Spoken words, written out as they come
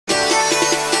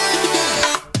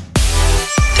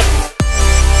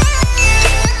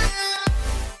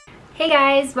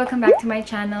guys, welcome back to my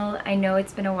channel. I know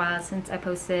it's been a while since I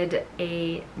posted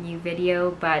a new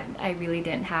video, but I really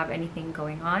didn't have anything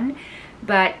going on.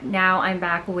 But now I'm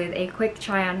back with a quick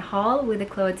try on haul with the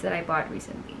clothes that I bought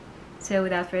recently. So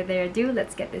without further ado,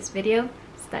 let's get this video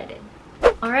started.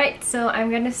 Alright, so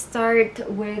I'm gonna start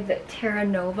with Terra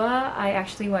Nova. I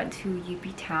actually went to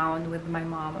UP Town with my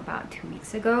mom about 2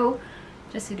 weeks ago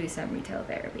just to do some retail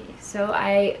therapy. So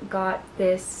I got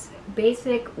this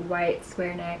basic white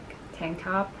square neck tank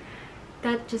top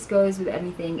that just goes with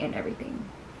anything and everything.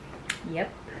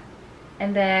 Yep.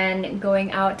 And then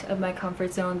going out of my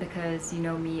comfort zone, because you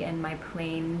know me and my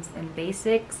plains and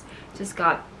basics, just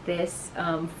got this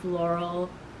floral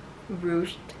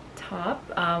ruched top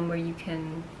where you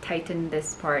can tighten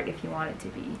this part if you want it to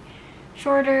be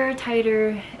shorter,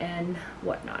 tighter, and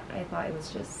whatnot. I thought it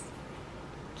was just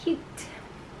cute.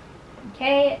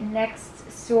 Okay,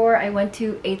 next store I went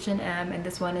to H&M, and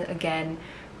this one again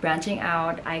branching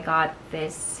out. I got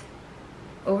this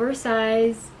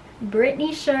oversized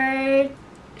Britney shirt.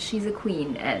 She's a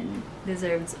queen and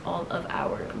deserves all of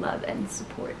our love and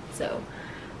support. So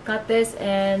got this,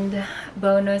 and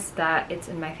bonus that it's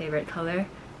in my favorite color,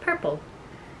 purple.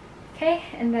 Okay,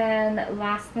 and then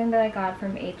last thing that I got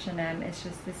from H&M is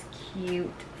just this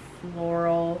cute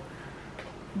floral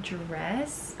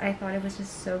dress. I thought it was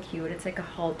just so cute. It's like a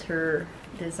halter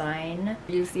design.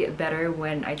 You see it better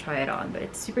when I try it on, but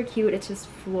it's super cute. It's just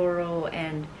floral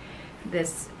and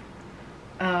this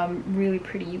really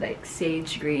pretty like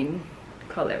sage green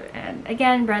color, and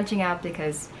again branching out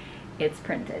because it's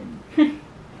printed.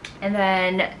 And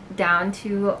then down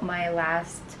to my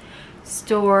last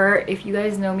store. If you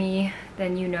guys know me,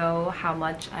 then you know how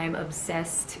much I'm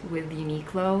obsessed with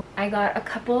Uniqlo. I got a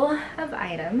couple of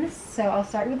items, so I'll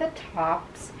start with the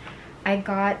tops. I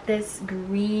got this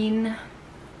green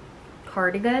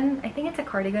cardigan. I think it's a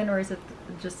cardigan, or is it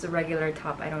just a regular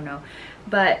top? I don't know,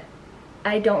 but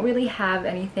I don't really have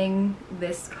anything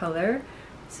this color,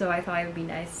 so I thought it would be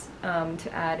nice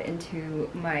to add into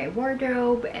my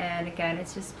wardrobe. And again,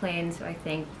 it's just plain, so I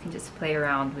think you can just play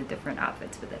around with different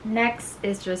outfits with it. Next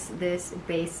is just this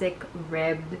basic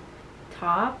ribbed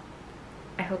top.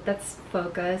 I hope that's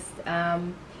focused.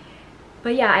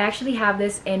 But yeah, I actually have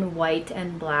this in white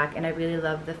and black, and I really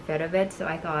love the fit of it, so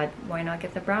I thought, why not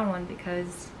get the brown one,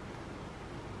 because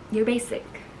you're basic.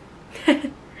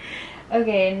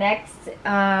 Okay, next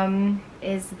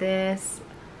is this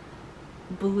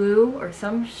blue or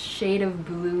some shade of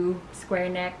blue square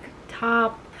neck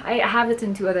top. I have this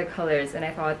in 2 other colors, and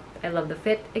I thought I love the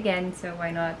fit again, so why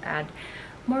not add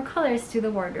more colors to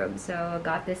the wardrobe. So I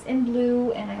got this in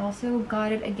blue, and I also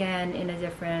got it again in a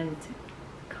different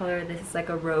color. This is like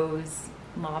a rose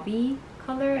mauvey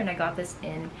color, and I got this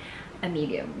in a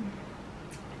medium.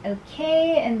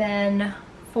 Okay, and then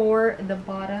for the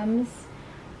bottoms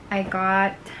I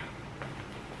got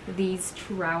these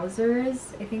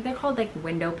trousers. I think they're called like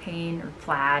window pane or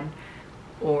plaid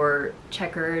or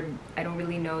checkered. I don't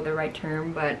really know the right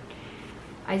term, but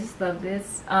I just love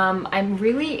this. I'm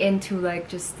really into like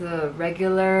just the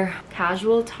regular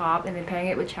casual top, and then pairing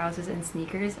it with trousers and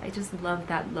sneakers. I just love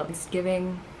that look. It's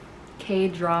giving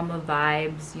K-drama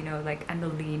vibes, you know, like I'm the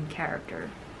lead character.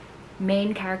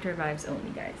 Main character vibes only,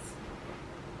 guys.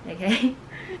 Okay?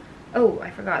 Oh,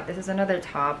 I forgot. This is another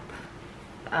top.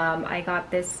 I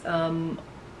got this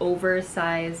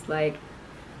oversized, like,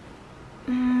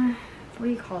 what do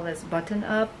you call this? Button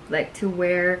up, like to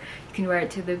wear. You can wear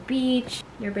it to the beach.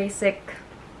 Your basic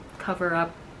cover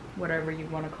up, whatever you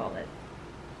want to call it.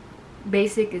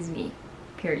 Basic is me,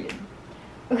 period.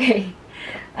 Okay.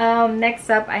 Next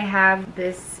up I have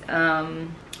this,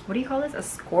 what do you call this? A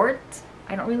skirt?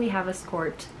 I don't really have a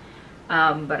skirt.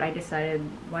 But I decided,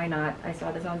 why not? I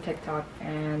saw this on TikTok,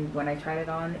 and when I tried it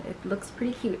on, it looks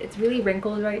pretty cute. It's really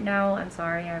wrinkled right now. I'm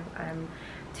sorry, I'm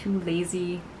too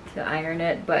lazy to iron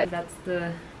it, but that's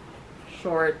the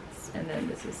shorts, and then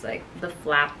this is like the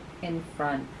flap in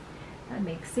front. That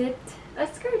makes it a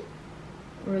skirt,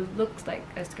 or looks like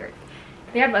a skirt.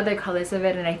 They have other colors of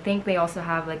it, and I think they also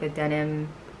have like a denim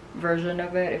version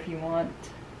of it if you want.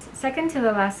 Second to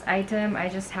the last item, I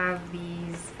just have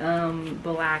these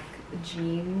black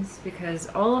jeans, because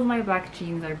all of my black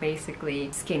jeans are basically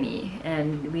skinny,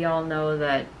 and we all know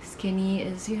that skinny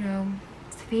is, you know,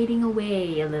 it's fading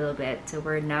away a little bit, so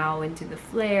we're now into the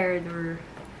flared or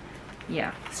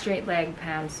yeah, straight leg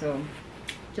pants. So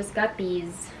just got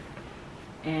these,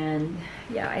 and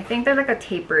yeah, I think they're like a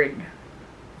tapered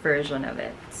version of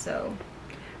it, so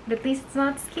but at least it's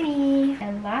not skinny.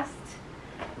 And last,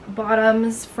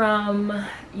 bottoms from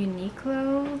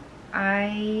Uniqlo.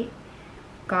 I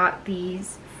got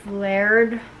these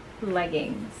flared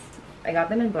leggings. I got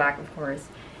them in black, of course,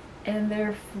 and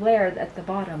they're flared at the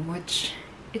bottom, which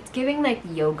it's giving like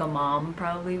yoga mom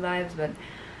probably vibes, but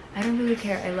I don't really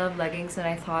care. I love leggings, and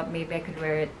I thought maybe I could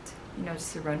wear it, you know,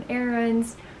 just to run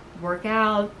errands, work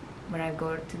out, when I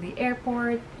go to the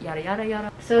airport, yada yada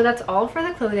yada. So that's all for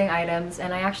the clothing items,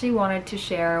 and I actually wanted to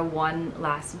share one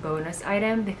last bonus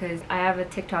item because I have a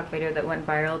TikTok video that went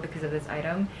viral because of this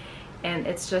item, and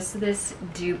it's just this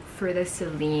dupe for the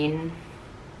Celine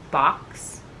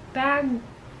box bag.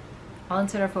 I'll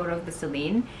insert a photo of the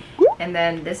Celine, and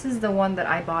then this is the one that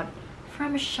I bought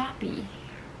from Shopee.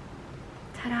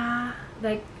 Ta-da!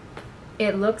 Like,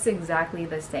 it looks exactly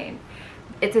the same.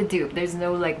 It's a dupe. There's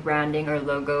no like branding or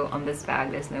logo on this bag.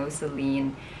 There's no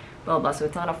Celine, blah blah. So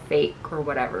it's not a fake or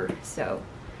whatever. So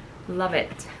love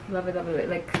it, love it, love it.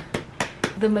 Like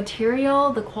the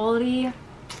material, the quality,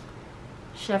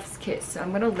 chef's kiss. So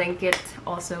I'm gonna link it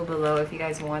also below if you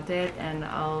guys want it, and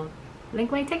I'll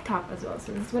link my TikTok as well.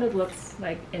 So this is what it looks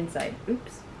like inside.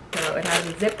 Oops. So it has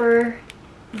a zipper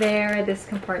there, this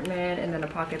compartment, and then a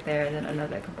pocket there, and then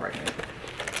another compartment.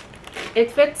 It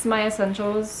fits my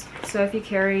essentials, so if you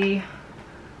carry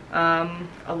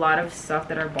a lot of stuff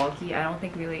that are bulky, I don't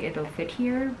think really it'll fit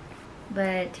here.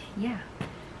 But yeah,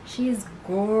 she is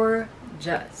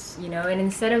gorgeous, you know. And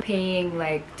instead of paying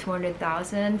like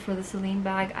 200,000 for the Celine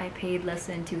bag, I paid less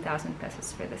than 2,000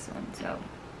 pesos for this one. So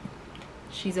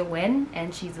she's a win,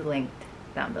 and she's linked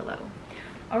down below.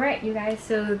 Alright, you guys,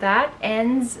 so that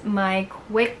ends my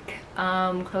quick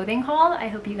clothing haul. I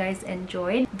hope you guys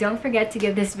enjoyed. Don't forget to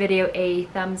give this video a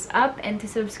thumbs up and to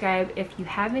subscribe if you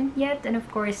haven't yet, and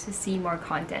of course to see more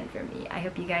content from me. I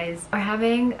hope you guys are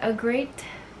having a great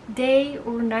day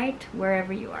or night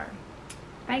wherever you are.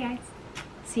 Bye guys.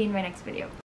 See you in my next video.